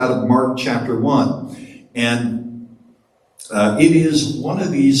out of Mark chapter 1. And it is one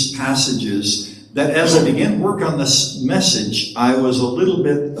of these passages that as I began work on this message, I was a little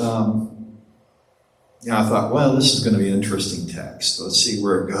bit, I thought, well, this is going to be an interesting text. Let's see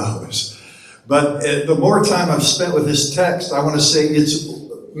where it goes. But the more time I've spent with this text, I want to say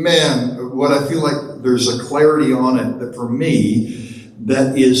what I feel like there's a clarity on it that for me,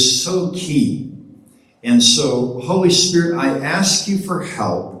 that is so key. And so, Holy Spirit, I ask you for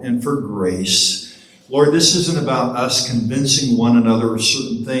help and for grace. Lord, this isn't about us convincing one another of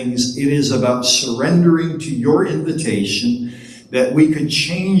certain things. It is about surrendering to your invitation that we could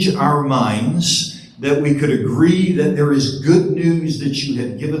change our minds, that we could agree that there is good news that you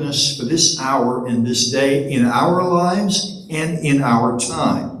have given us for this hour and this day in our lives and in our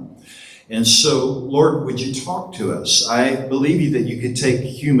time. And so, Lord, would you talk to us? I believe that you can take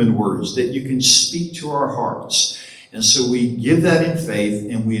human words, that you can speak to our hearts. And so we give that in faith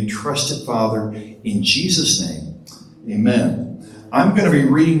and we entrust it, Father, in Jesus' name. Amen. I'm going to be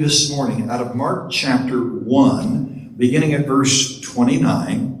reading this morning out of Mark chapter 1, beginning at verse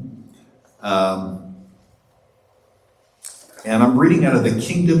 29. And I'm reading out of the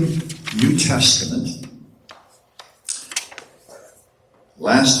Kingdom New Testament.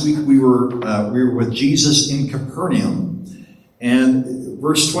 Last week we were with Jesus in Capernaum, and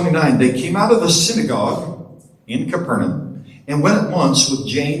verse 29, they came out of the synagogue in Capernaum and went at once with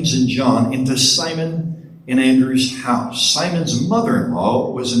James and John into Simon and Andrew's house. Simon's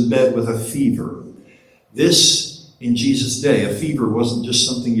mother-in-law was in bed with a fever. This, in Jesus' day, a fever wasn't just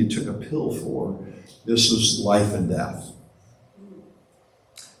something you took a pill for. This was life and death.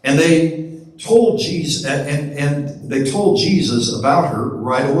 And they told Jesus, and they told Jesus about her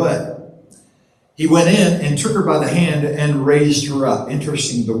right away. He went in and took her by the hand and raised her up.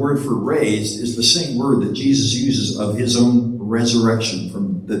 Interesting, the word for raised is the same word that Jesus uses of his own resurrection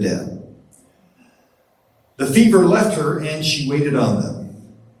from the dead. The fever left her and she waited on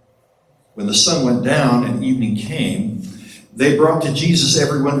them. When the sun went down and evening came, they brought to Jesus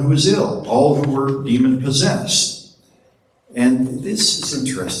everyone who was ill, all who were demon-possessed. And this is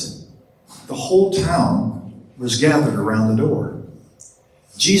interesting. The whole town was gathered around the door.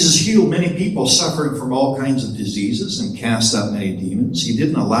 Jesus healed many people suffering from all kinds of diseases and cast out many demons. He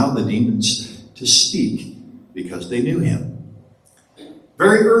didn't allow the demons to speak because they knew him.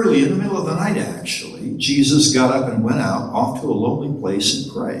 Very early in the middle of the night, actually, Jesus got up and went out off to a lonely place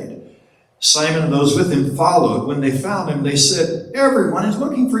and prayed. Simon and those with him followed. When they found him, they said, "Everyone is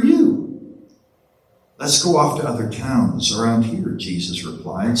looking for you." "Let's go off to other towns around here," Jesus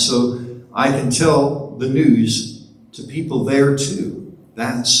replied, "so I can tell the news to people there too.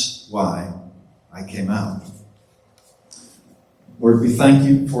 That's why I came out." Lord, we thank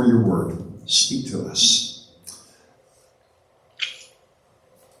you for your word. Speak to us.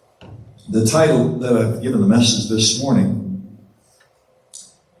 The title that I've given the message this morning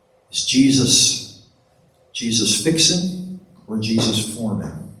is Jesus fixing or Jesus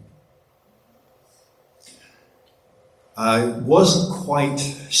forming? I wasn't quite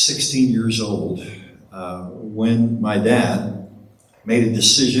 16 years old when my dad made a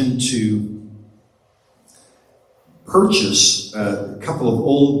decision to purchase a couple of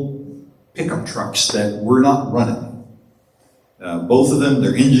old pickup trucks that were not running. Both of them,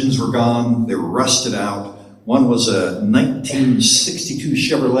 their engines were gone, they were rusted out. One was a 1962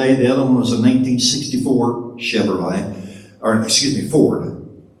 Chevrolet, the other one was a 1964 Ford.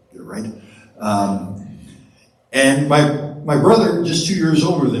 Get it right? And my brother, just 2 years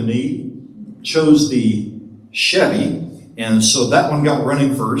older than me, chose the Chevy, and so that one got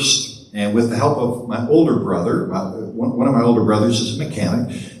running first. And with the help of my older brother, one of my older brothers is a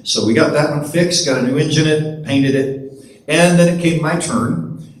mechanic, so we got that one fixed, got a new engine in it, painted it, and then it came my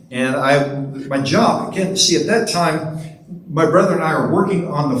turn. And my job, again, see, at that time, my brother and I are working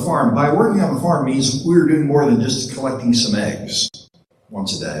on the farm. By working on the farm means we were doing more than just collecting some eggs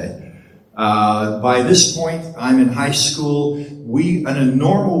once a day. By this point, I'm in high school. A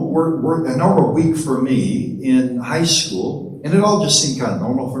normal week for me in high school, and it all just seemed kind of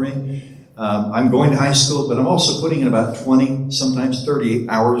normal for me. I'm going to high school, but I'm also putting in about 20, sometimes 30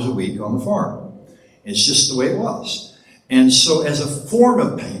 hours a week on the farm. It's just the way it was. And so as a form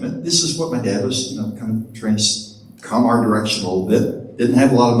of payment, this is what my dad was, kind of trying to come our direction a little bit. Didn't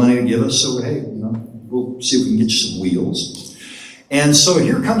have a lot of money to give us, so hey, we'll see if we can get you some wheels. And so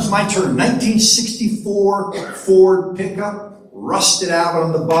here comes my turn. 1964 Ford pickup, rusted out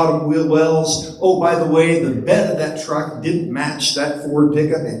on the bottom wheel wells. Oh, by the way, the bed of that truck didn't match that Ford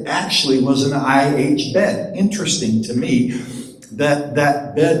pickup. It actually was an IH bed. Interesting to me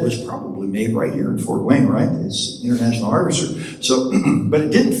that bed was probably made right here in Fort Wayne, right? It's International Harvester. So, but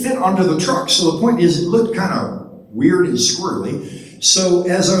it didn't fit onto the truck. So the point is, it looked kind of weird and squirrely. So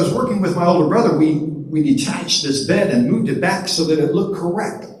as I was working with my older brother, we detached this bed and moved it back so that it looked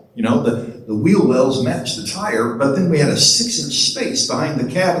correct. You know, the wheel wells matched the tire, but then we had a 6-inch space behind the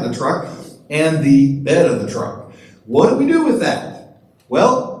cab of the truck and the bed of the truck. What do we do with that?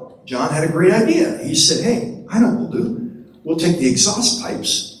 Well, John had a great idea. He said, hey, I know what we'll do. We'll take the exhaust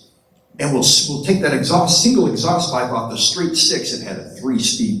pipes and we'll take that single exhaust pipe off the straight 6. It had a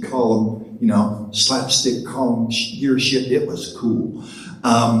 3-speed column, you know, slapstick column gear shift. It was cool.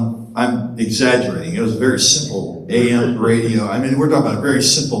 I'm exaggerating. It was a very simple AM radio. I mean, we're talking about a very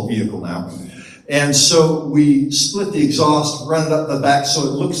simple vehicle now. And so we split the exhaust, run it up the back so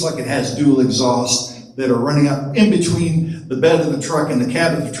it looks like it has dual exhaust that are running up in between the bed of the truck and the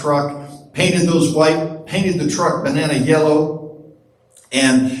cab of the truck, painted those white, painted the truck banana yellow.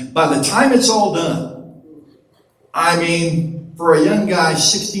 And by the time it's all done, I mean, for a young guy,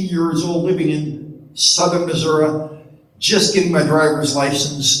 60 years old, living in southern Missouri, just getting my driver's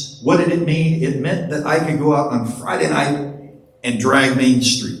license, what did it mean? It meant that I could go out on Friday night and drag Main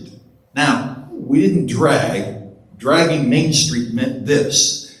Street. Now, we didn't drag. Dragging Main Street meant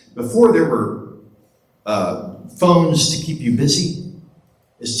this. Before there were phones to keep you busy,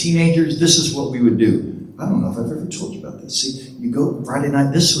 as teenagers, this is what we would do. I don't know if I've ever told you about this. See, you go Friday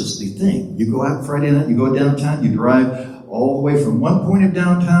night, this was the thing. You go out Friday night, you go downtown, you drive all the way from one point of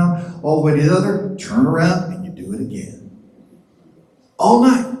downtown, all the way to the other, turn around, and you do it again. All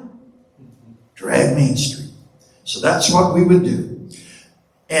night. Drag Main Street. So that's what we would do.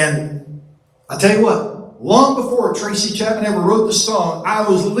 And I'll tell you what, long before Tracy Chapman ever wrote the song, I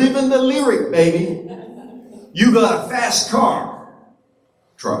was living the lyric, baby. You got a fast car,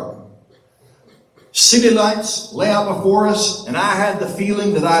 truck. City lights lay out before us, and I had the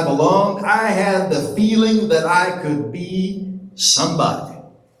feeling that I belonged. I had the feeling that I could be somebody.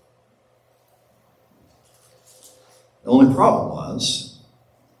 The only problem was,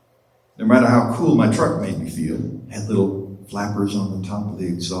 no matter how cool my truck made me feel, it had little flappers on the top of the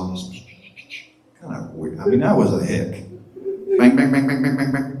exhaust. Kind of weird. I mean, that was a hick. Bang, bang, bang, bang, bang,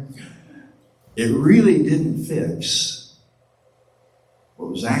 bang, bang. It really didn't fix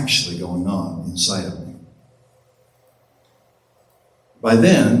what was actually going on inside of me. By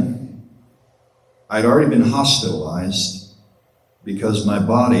then, I'd already been hospitalized because my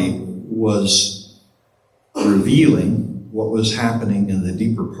body was revealing what was happening in the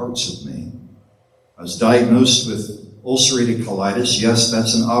deeper parts of me. I was diagnosed with ulcerative colitis. Yes,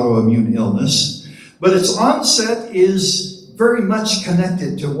 that's an autoimmune illness, but its onset is very much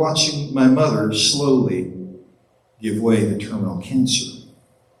connected to watching my mother slowly give way to terminal cancer.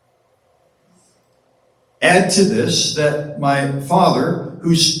 Add to this that my father,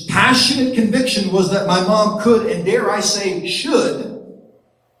 whose passionate conviction was that my mom could, and dare I say should,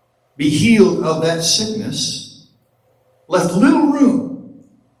 be healed of that sickness, left little room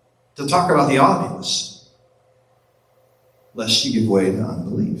to talk about the obvious, lest you give way to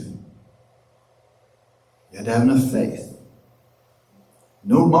unbelief. You had to have enough faith.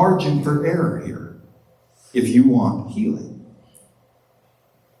 No margin for error here if you want healing.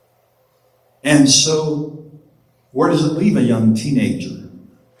 And so, where does it leave a young teenager?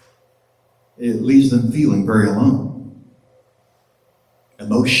 It leaves them feeling very alone,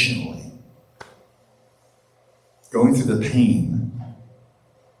 emotionally. Going through the pain.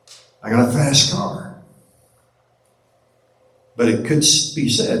 I got a fast car. But it could be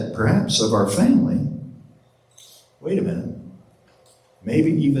said, perhaps, of our family, wait a minute,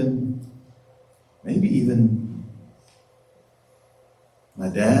 maybe even my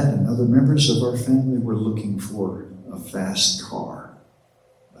dad and other members of our family were looking for a fast car,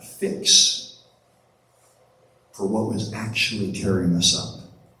 a fix for what was actually tearing us up.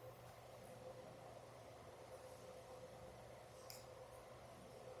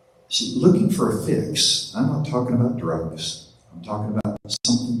 See, looking for a fix, I'm not talking about drugs. I'm talking about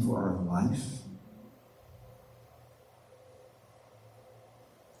something for our life.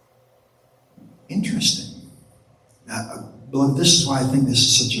 Interesting. Beloved, this is why I think this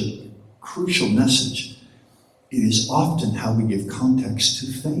is such a crucial message. It is often how we give context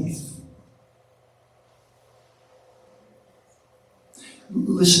to faith.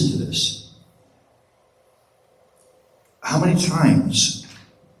 Listen to this. How many times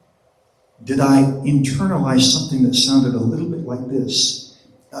did I internalize something that sounded a little bit like this?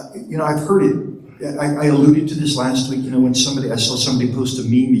 I've heard it. I alluded to this last week. When I saw somebody post a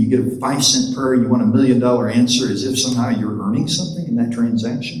meme, you get a 5-cent prayer, you want $1 million answer as if somehow you're earning something in that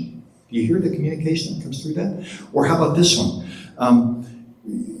transaction. Do you hear the communication that comes through that? Or how about this one?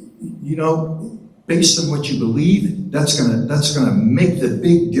 Based on what you believe, that's gonna make the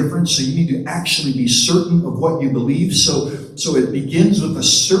big difference. So you need to actually be certain of what you believe. So it begins with a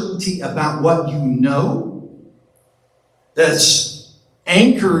certainty about what you know, that's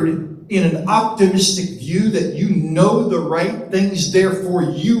anchored in an optimistic view that you know the right things, therefore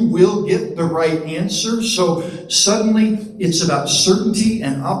you will get the right answer. So suddenly it's about certainty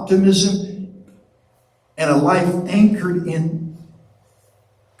and optimism and a life anchored in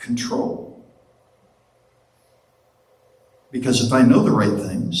control. Because if I know the right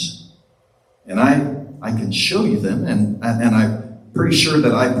things, and I can show you them, and I'm pretty sure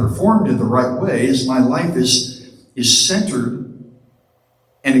that I performed in the right ways, my life is centered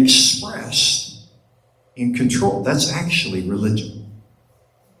and expressed in control. That's actually religion.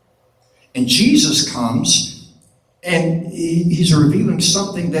 And Jesus comes, and he's revealing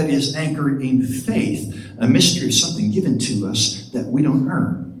something that is anchored in faith, a mystery, something given to us that we don't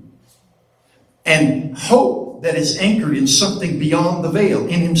earn. And hope that is anchored in something beyond the veil,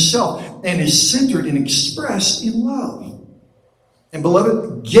 in himself, and is centered and expressed in love. And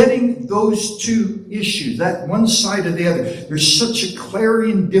beloved, getting those two issues, that one side or the other, there's such a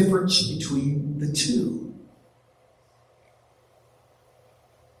clarion difference between the two.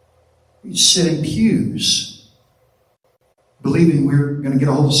 We sit in pews believing we're going to get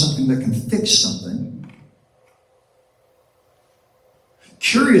a hold of something that can fix something.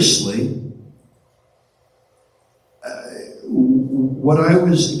 Curiously, what I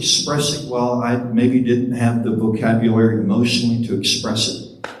was expressing, while I maybe didn't have the vocabulary emotionally to express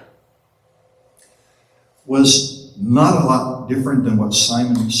it, was not a lot different than what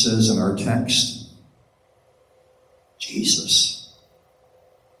Simon says in our text. Jesus.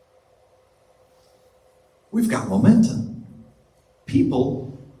 We've got momentum.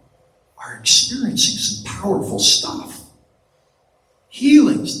 People are experiencing some powerful stuff.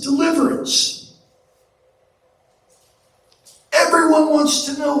 Healings, deliverance. Everyone wants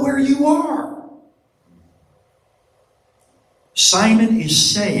to know where you are. Simon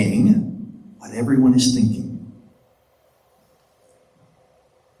is saying what everyone is thinking.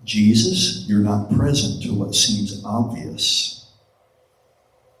 Jesus, you're not present to what seems obvious.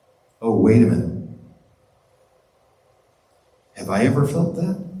 Oh, wait a minute. Have I ever felt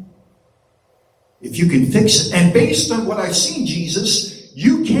that? If you can fix it, and based on what I've seen, Jesus,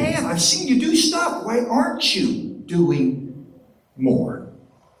 you can. I've seen you do stuff. Why aren't you doing more?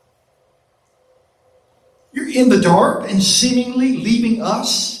 You're in the dark and seemingly leaving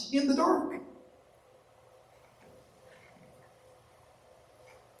us in the dark.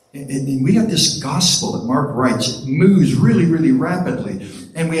 And we have this gospel that Mark writes. It moves really, really rapidly.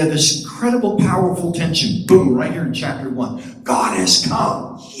 And we have this incredible, powerful tension. Boom, right here in chapter 1. God has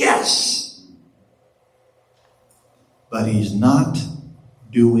come. Yes. But he's not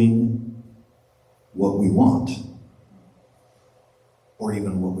doing what we want. Or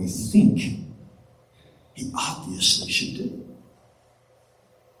even what we think he obviously should do.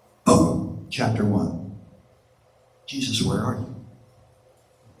 Boom, chapter 1. Jesus, where are you?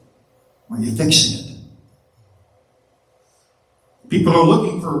 Are you fixing it? People are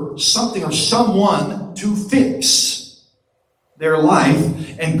looking for something or someone to fix their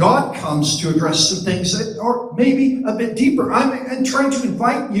life, and God comes to address some things that are maybe a bit deeper. I'm trying to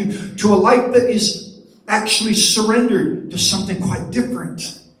invite you to a life that is actually surrendered to something quite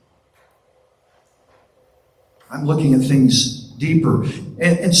different. I'm looking at things deeper.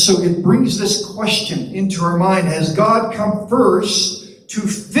 And so it brings this question into our mind. Has God come first to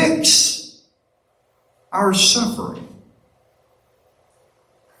fix our suffering?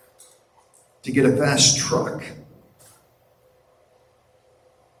 To get a fast truck?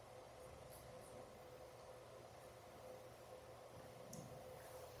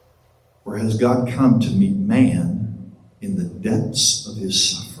 Or has God come to meet man in the depths of his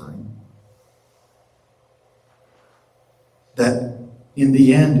suffering? That in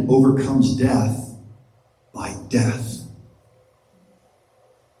the end overcomes death by death.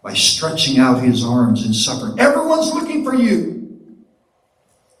 By stretching out his arms in suffering. Everyone's looking for you.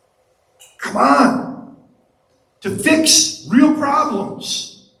 Come on. To fix real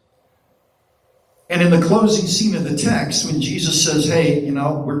problems. And in the closing scene of the text, when Jesus says, hey,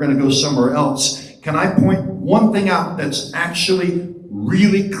 we're going to go somewhere else, can I point one thing out that's actually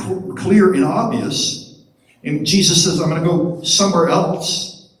really clear and obvious? And Jesus says, I'm going to go somewhere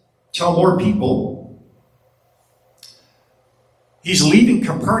else, tell more people. He's leaving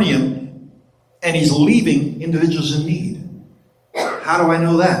Capernaum, and he's leaving individuals in need. How do I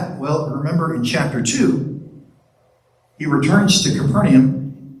know that? Well, remember in chapter 2, he returns to Capernaum,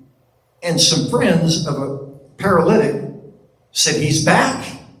 and some friends of a paralytic said, he's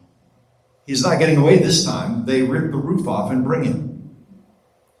back. He's not getting away this time. They rip the roof off and bring him.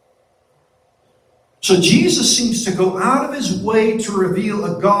 So Jesus seems to go out of his way to reveal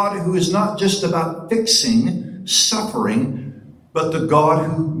a God who is not just about fixing suffering, but the God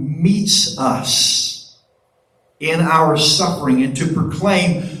who meets us in our suffering, and to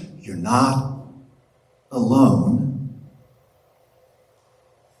proclaim, you're not alone.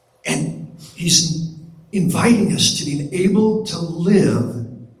 And he's inviting us to be able to live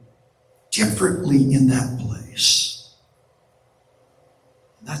differently in that place.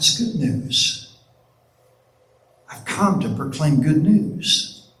 And that's good news. I've come to proclaim good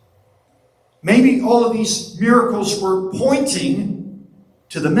news. Maybe all of these miracles were pointing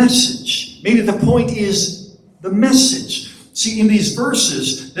to the message. Maybe the point is the message. See, in these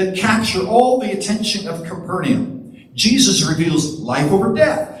verses that capture all the attention of Capernaum, Jesus reveals life over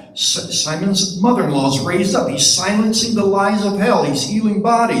death. Simon's mother-in-law is raised up. He's silencing the lies of hell. He's healing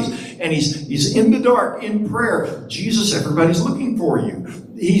bodies. And he's in the dark, in prayer. Jesus, everybody's looking for you.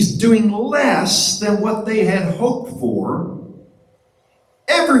 He's doing less than what they had hoped for.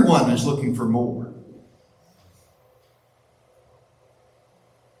 Everyone is looking for more.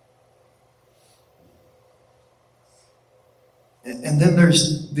 And then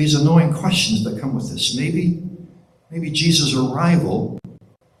there's these annoying questions that come with this. Maybe Jesus' arrival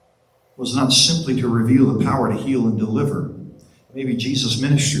was not simply to reveal the power to heal and deliver. Maybe Jesus'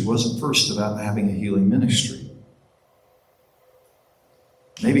 ministry wasn't first about having a healing ministry.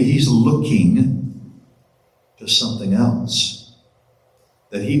 Maybe he's looking to something else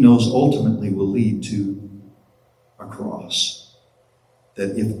that he knows ultimately will lead to a cross.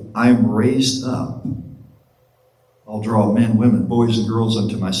 That if I'm raised up, I'll draw men, women, boys, and girls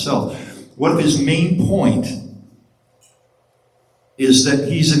unto myself. What if his main point is that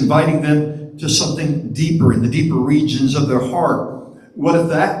he's inviting them to something deeper, in the deeper regions of their heart? What if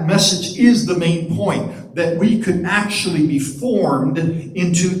that message is the main point? That we could actually be formed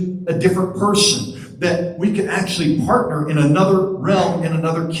into a different person. That we could actually partner in another realm, in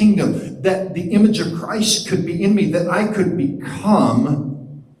another kingdom. That the image of Christ could be in me. That I could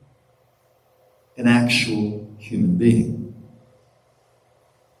become an actual human being.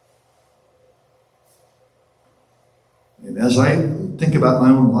 And as I think about my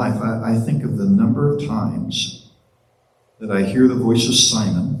own life, I think of the number of times that I hear the voice of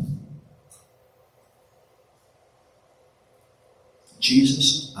Simon.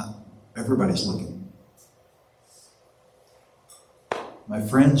 Jesus, everybody's looking. My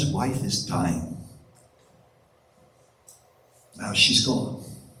friend's wife is dying. Now she's gone.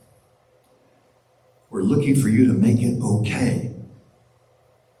 We're looking for you to make it okay.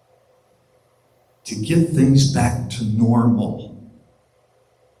 To get things back to normal.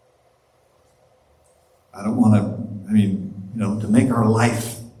 I don't want to, to make our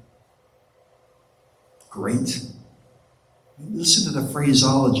life great. Listen to the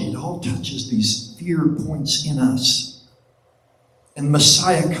phraseology. It all touches these fear points in us. And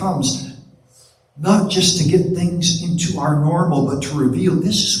Messiah comes not just to get things into our normal, but to reveal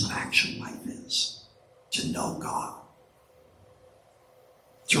this is what actual life is. To know God.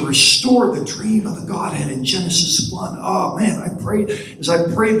 To restore the dream of the Godhead in Genesis 1. Oh man, as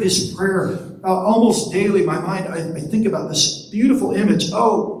I pray this prayer almost daily, my mind, I think about this beautiful image.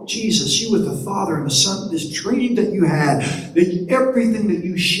 Oh, Jesus, you with the Father and the Son, this dream that you had, that everything that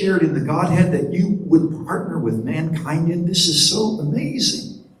you shared in the Godhead, that you would partner with mankind in, this is so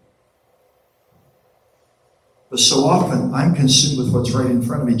amazing. But so often, I'm consumed with what's right in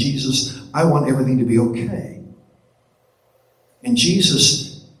front of me. Jesus, I want everything to be okay. And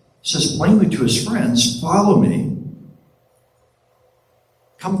Jesus says plainly to his friends, follow me.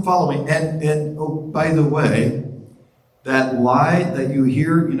 Come follow me. And oh, by the way, that lie that you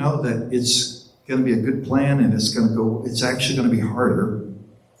hear, that it's going to be a good plan and it's actually going to be harder.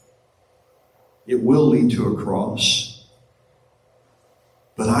 It will lead to a cross.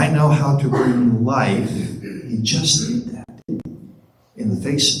 But I know how to bring life. He just did that in the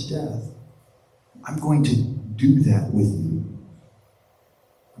face of death. I'm going to do that with you.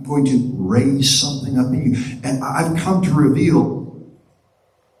 I'm going to raise something up in you. And I've come to reveal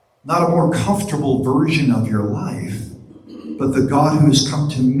not a more comfortable version of your life, but the God who has come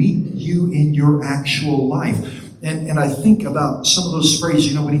to meet you in your actual life. And I think about some of those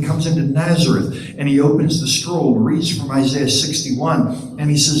phrases, when he comes into Nazareth and he opens the scroll and reads from Isaiah 61, and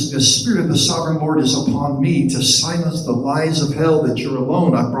he says, the Spirit of the Sovereign Lord is upon me to silence the lies of hell, that you're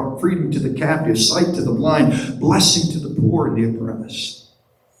alone. I brought freedom to the captive, sight to the blind, blessing to the poor and the oppressed.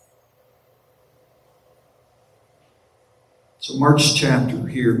 So Mark's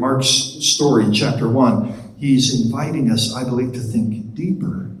story in chapter 1, he's inviting us, I believe, to think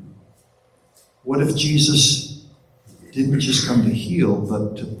deeper. What if Jesus didn't just come to heal,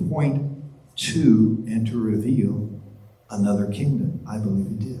 but to point to and to reveal another kingdom? I believe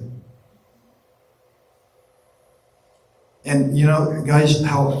he did. And you know, guys,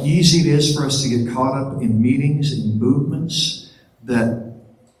 how easy it is for us to get caught up in meetings and movements that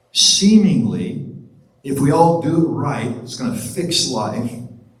seemingly, if we all do it right, it's going to fix life.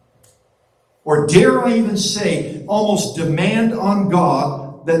 Or dare I even say, almost demand on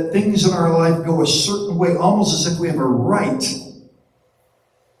God that things in our life go a certain way, almost as if we have a right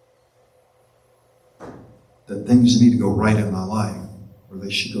that things need to go right in my life, or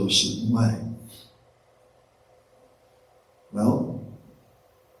they should go a certain way. Well,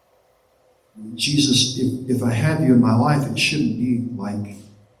 Jesus, if I have you in my life, it shouldn't be like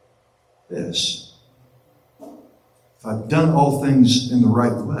this. If I've done all things in the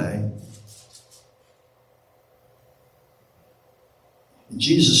right way,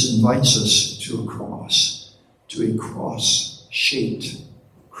 Jesus invites us to a cross-shaped,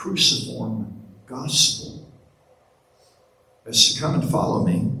 cruciform gospel. As to come and follow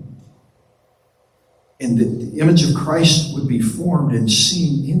me, and that the image of Christ would be formed and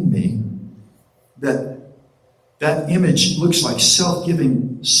seen in me, that image looks like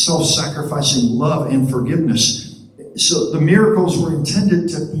self-giving, self-sacrificing love and forgiveness. So the miracles were intended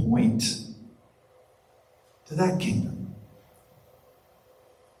to point to that kingdom.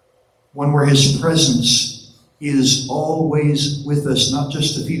 One where his presence is always with us, not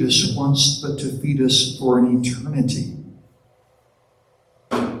just to feed us once, but to feed us for an eternity.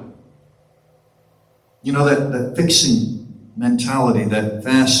 You know, that fixing mentality, that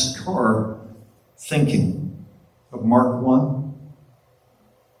fast car thinking of Mark 1.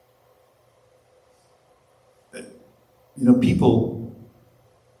 You know, people,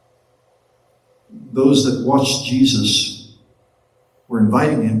 those that watched Jesus were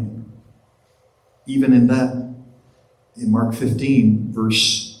inviting him, even in Mark 15,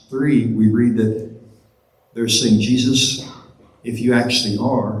 verse 3, we read that they're saying, Jesus, if you actually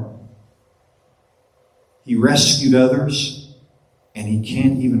are, he rescued others, and he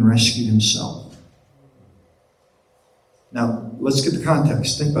can't even rescue himself. Now, let's get the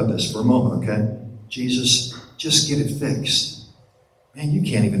context. Think about this for a moment, okay? Jesus, just get it fixed. Man, you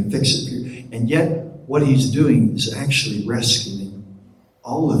can't even fix it. And yet, what he's doing is actually rescuing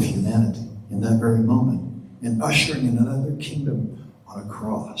all of humanity in that very moment and ushering in another kingdom on a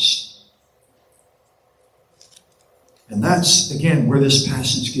cross. And that's, again, where this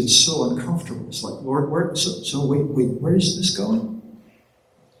passage gets so uncomfortable. It's like, Lord, wait, where is this going?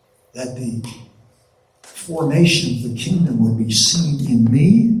 That the formation of the kingdom would be seen in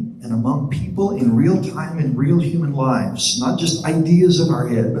me and among people in real time, in real human lives. Not just ideas in our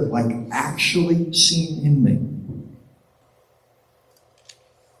head, but like actually seen in me.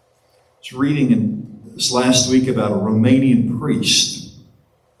 I was reading this last week about a Romanian priest.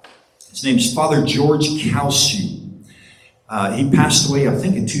 His name's Father George Calciu. He passed away, I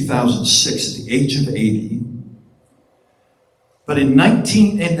think, in 2006 at the age of 80. But in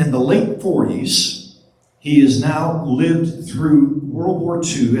the late 40s, he has now lived through World War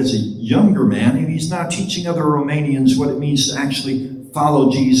II as a younger man, and he's now teaching other Romanians what it means to actually follow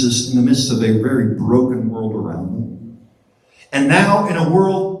Jesus in the midst of a very broken world around them. And now in a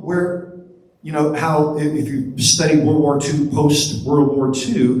world where, you know, how if you study World War II, post-World War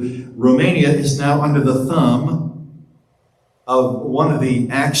II, Romania is now under the thumb of one of the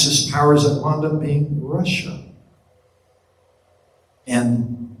Axis powers that wound up being Russia.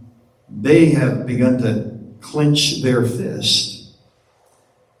 And they have begun to clench their fist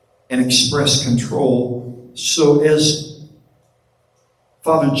and express control. So as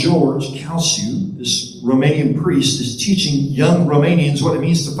Father George Calciu, this Romanian priest, is teaching young Romanians what it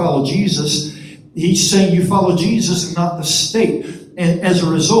means to follow Jesus, he's saying you follow Jesus and not the state. And as a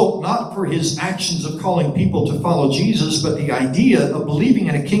result, not for his actions of calling people to follow Jesus, but the idea of believing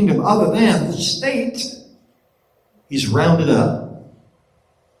in a kingdom other than the state, he's rounded up,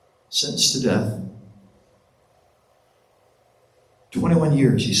 sentenced to death. 21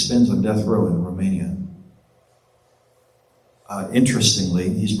 years he spends on death row in Romania. Interestingly,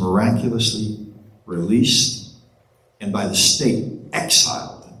 he's miraculously released and by the state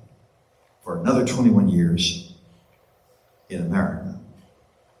exiled for another 21 years in America.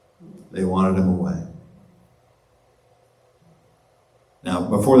 They wanted him away. Now,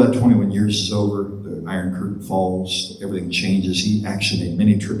 before that 21 years is over, the Iron Curtain falls, everything changes. He actually made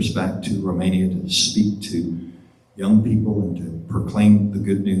many trips back to Romania to speak to young people and to proclaim the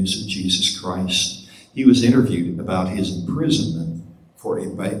good news of Jesus Christ. He was interviewed about his imprisonment for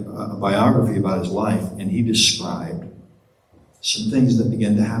a biography about his life, and he described some things that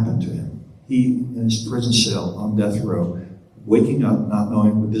began to happen to him. He, in his prison cell on death row, waking up, not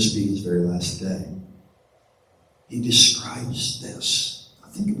knowing would this be his very last day. He describes this. Now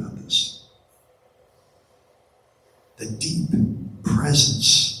think about this. The deep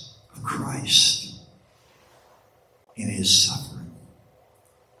presence of Christ in his suffering.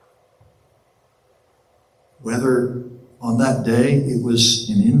 Whether on that day it was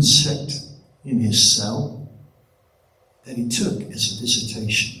an insect in his cell that he took as a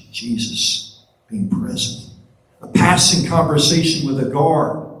visitation, Jesus being present. A passing conversation with a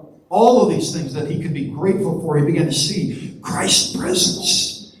guard. All of these things that he could be grateful for, he began to see Christ's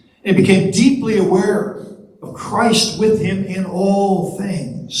presence. And became deeply aware of Christ with him in all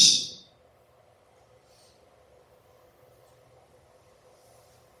things.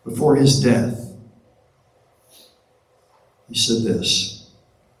 Before his death, he said this: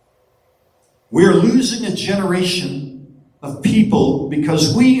 "We are losing a generation of people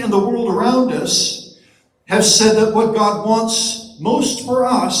because we and the world around us have said that what God wants most for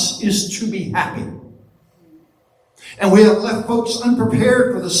us is to be happy. And we have left folks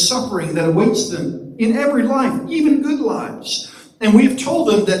unprepared for the suffering that awaits them in every life, even good lives. And we have told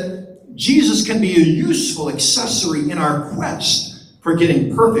them that Jesus can be a useful accessory in our quest for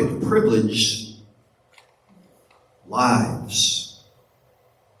getting perfect, privileged lives."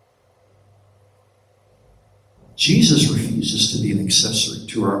 Jesus refuses to be an accessory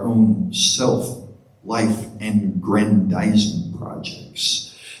to our own self-life and aggrandizement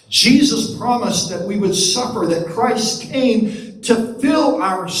projects. Jesus promised that we would suffer, that Christ came to fill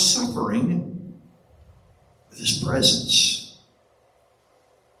our suffering with his presence.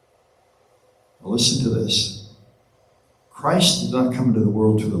 Now listen to this. Christ did not come into the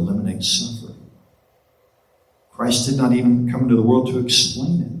world to eliminate suffering. Christ did not even come into the world to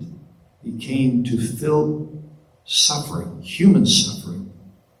explain it. He came to fill suffering, human suffering,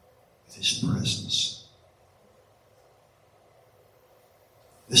 with his presence.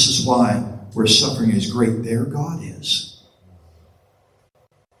 This is why where suffering is great, there God is.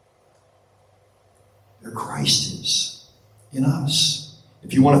 There Christ is in us.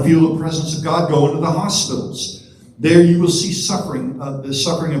 If you want to feel the presence of God, go into the hospitals. There you will see suffering, the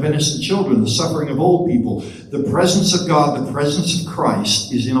suffering of innocent children, the suffering of old people. The presence of God, the presence of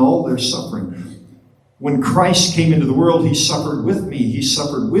Christ is in all their suffering. When Christ came into the world, he suffered with me. He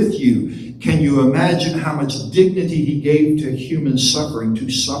suffered with you. Can you imagine how much dignity he gave to human suffering to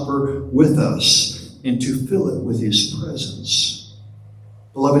suffer with us and to fill it with his presence?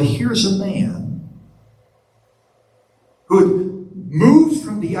 Beloved, here's a man who had moved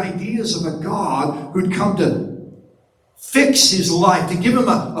from the ideas of a God who'd come to fix his life, to give him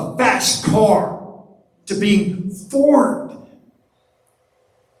a fast car, to being formed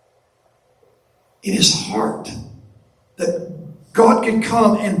in his heart that God could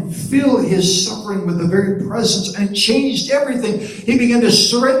come and fill his suffering with the very presence, and it changed everything. He began to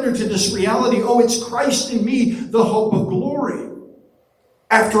surrender to this reality. Oh, it's Christ in me, the hope of glory.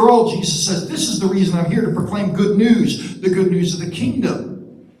 After all, Jesus says, this is the reason I'm here, to proclaim good news, the good news of the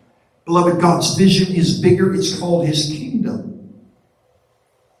kingdom. Beloved, God's vision is bigger. It's called his kingdom.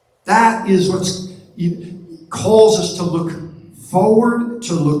 That is what calls us to look forward,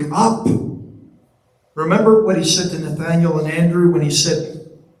 to look up. Remember what he said to Nathanael and Andrew when he said,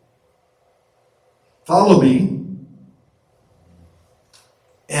 "Follow me,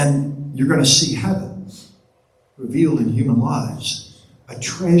 and you're going to see heaven revealed in human lives, a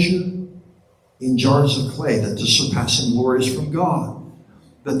treasure in jars of clay, that the surpassing glory is from God,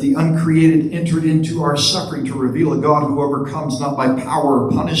 that the uncreated entered into our suffering to reveal a God who overcomes not by power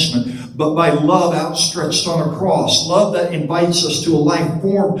or punishment, but by love outstretched on a cross, love that invites us to a life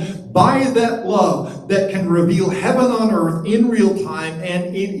formed by that love that can reveal heaven on earth in real time.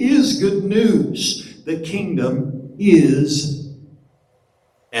 And it is good news. The kingdom is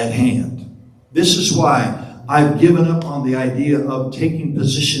at hand." This is why I've given up on the idea of taking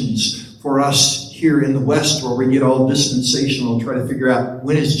positions for us here in the West where we get all dispensational and try to figure out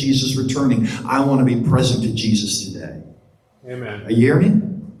when is Jesus returning. I want to be present to Jesus today. Amen. Are you hearing me?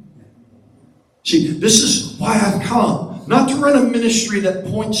 See, this is why I've come. Not to run a ministry that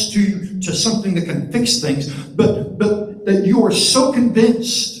points to something that can fix things, but that you are so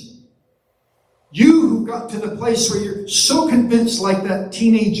convinced. You who got to the place where you're so convinced, like that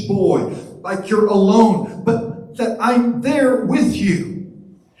teenage boy, like you're alone, but that I'm there with you.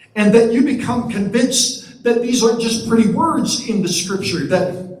 And that you become convinced that these aren't just pretty words in the scripture,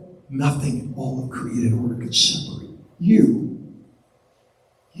 that nothing in all of created order could separate you.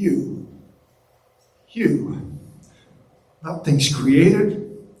 not things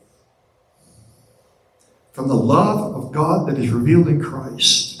created, from the love of God that is revealed in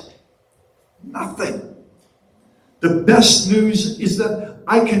Christ. Nothing. The best news is that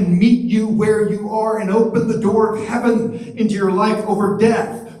I can meet you where you are and open the door of heaven into your life over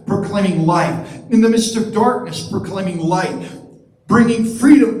death, proclaiming life. In the midst of darkness, proclaiming light. Bringing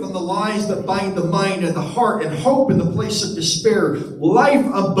freedom from the lies that bind the mind and the heart, and hope in the place of despair. Life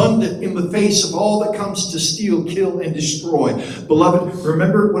abundant in the face of all that comes to steal, kill, and destroy. Beloved,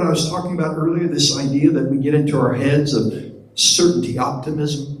 remember what I was talking about earlier, this idea that we get into our heads of certainty,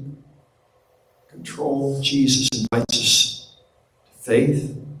 optimism, control. Jesus invites us to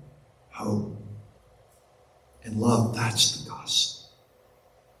faith, hope, and love. That's the gospel.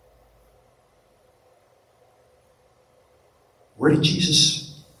 Where did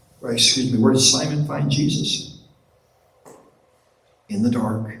Simon find Jesus? In the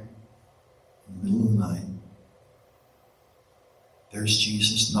dark, in the middle of the night. There's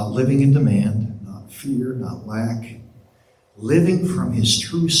Jesus, not living in demand, not fear, not lack, living from his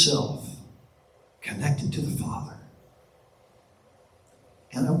true self, connected to the Father.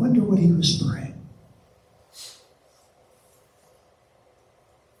 And I wonder what he was praying.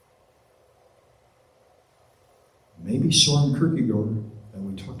 Maybe Soren Kierkegaard, that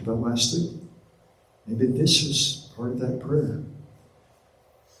we talked about last week. Maybe this was part of that prayer.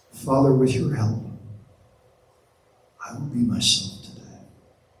 Father, with your help, I will be myself today.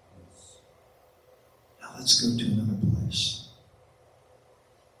 Now let's go to another place.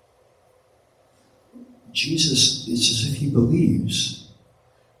 Jesus, it's as if he believes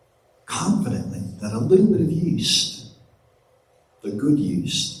confidently that a little bit of yeast, the good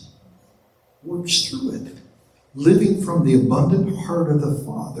yeast, works through it. Living from the abundant heart of the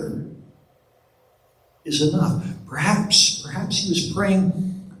Father is enough. Perhaps he was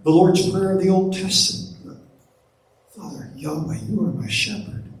praying the Lord's Prayer of the Old Testament. Father, Yahweh, you are my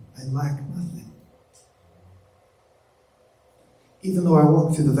shepherd. I lack nothing. Even though I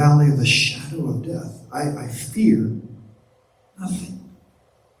walk through the valley of the shadow of death, I fear nothing.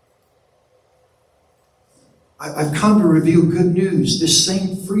 I've come to reveal good news, this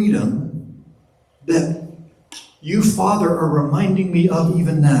same freedom that you, Father, are reminding me of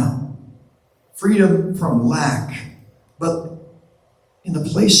even now. Freedom from lack, but in the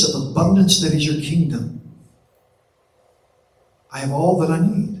place of abundance that is your kingdom. I have all that I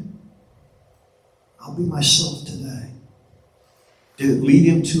need. I'll be myself today. Did it lead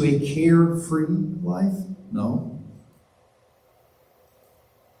him to a carefree life? No.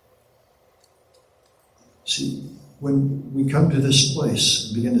 See, when we come to this place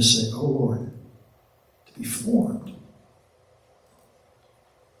and begin to say, oh Lord, to be formed.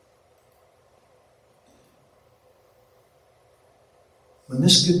 When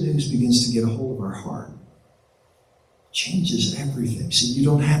this good news begins to get a hold of our heart, it changes everything. See, you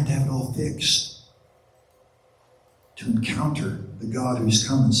don't have to have it all fixed to encounter the God who's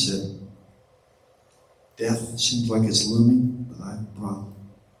come and said, death seems like it's looming, but I've brought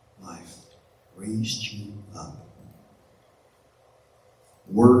life, raised you up.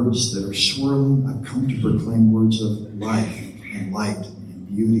 Words that are swirling, I've come to proclaim words of life and light and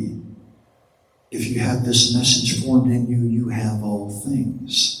beauty. If you have this message formed in you, you have all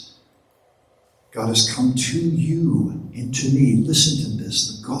things. God has come to you and to me. Listen to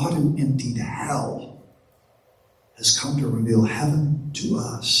this. The God who emptied hell has come to reveal heaven to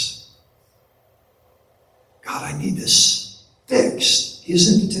us. God, I need this fixed.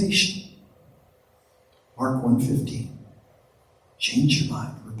 His invitation. Mark 1:15. Change your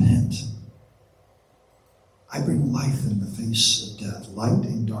mind. Repent. I bring life in the face of death, light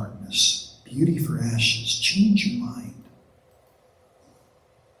in darkness, beauty for ashes. Change your mind.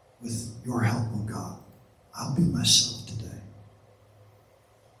 With your help, oh God, I'll be myself today.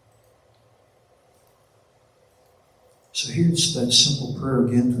 So here's that simple prayer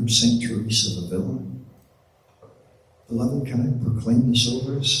again from St. Teresa of Avila. Beloved, can I proclaim this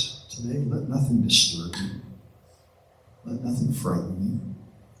over us today? Let nothing disturb you. Let nothing frighten you.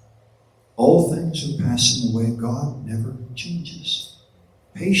 All things are passing away. God never changes.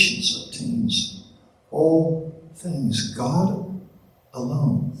 Patience obtains all things. God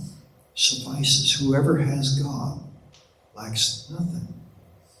alone suffices. Whoever has God lacks nothing.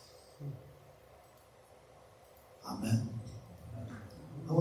 Amen.